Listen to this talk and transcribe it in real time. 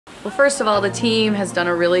Well, first of all, the team has done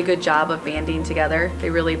a really good job of banding together.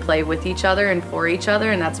 They really play with each other and for each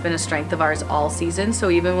other, and that's been a strength of ours all season.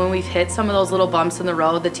 So even when we've hit some of those little bumps in the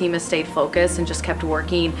road, the team has stayed focused and just kept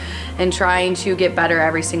working and trying to get better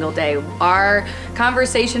every single day. Our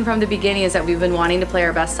conversation from the beginning is that we've been wanting to play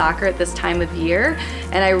our best soccer at this time of year,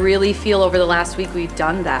 and I really feel over the last week we've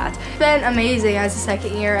done that. It's been amazing as a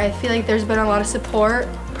second year. I feel like there's been a lot of support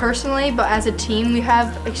personally, but as a team we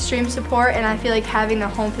have extreme support, and I feel like having the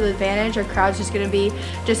home field advantage, our crowd's just going to be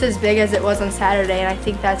just as big as it was on Saturday, and I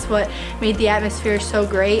think that's what made the atmosphere so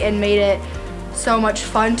great and made it so much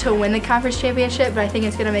fun to win the conference championship, but I think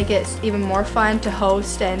it's going to make it even more fun to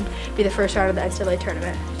host and be the first round of the NCAA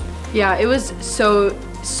tournament. Yeah, it was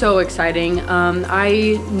so exciting.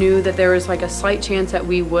 I knew that there was like a slight chance that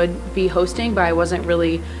we would be hosting, but I wasn't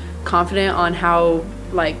really confident on how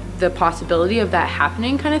like the possibility of that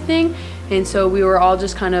happening kind of thing, and so we were all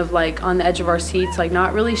just kind of like on the edge of our seats, like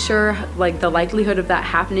not really sure like the likelihood of that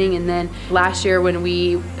happening. And then last year when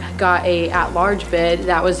we got a at-large bid,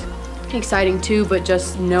 that was exciting too, but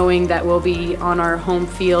just knowing that we'll be on our home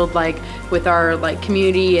field like with our like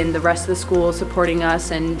community and the rest of the school supporting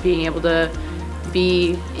us and being able to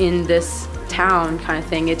be in this town kind of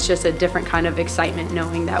thing, it's just a different kind of excitement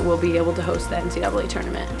knowing that we'll be able to host the NCAA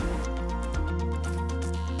tournament.